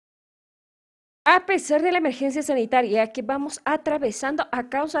A pesar de la emergencia sanitaria que vamos atravesando a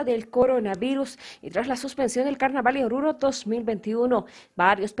causa del coronavirus y tras la suspensión del Carnaval de Oruro 2021,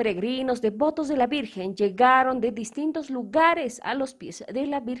 varios peregrinos devotos de la Virgen llegaron de distintos lugares a los pies de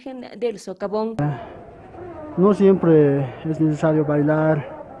la Virgen del Socavón. No siempre es necesario bailar,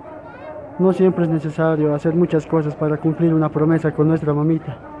 no siempre es necesario hacer muchas cosas para cumplir una promesa con nuestra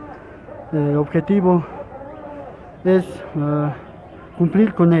mamita. El objetivo es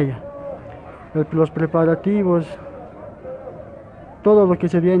cumplir con ella. Los preparativos, todo lo que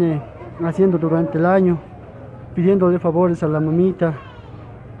se viene haciendo durante el año, pidiéndole favores a la mamita,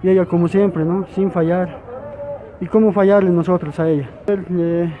 y ella como siempre, ¿no? Sin fallar. ¿Y cómo fallarle nosotros a ella?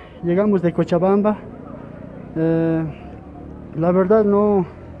 Llegamos de Cochabamba, la verdad no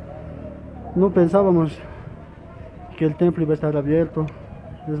pensábamos que el templo iba a estar abierto,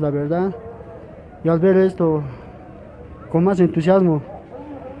 es la verdad, y al ver esto con más entusiasmo,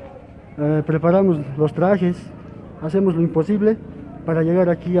 preparamos los trajes, hacemos lo imposible para llegar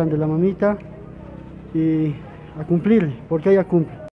aquí ante la mamita y a cumplirle, porque ella cumple.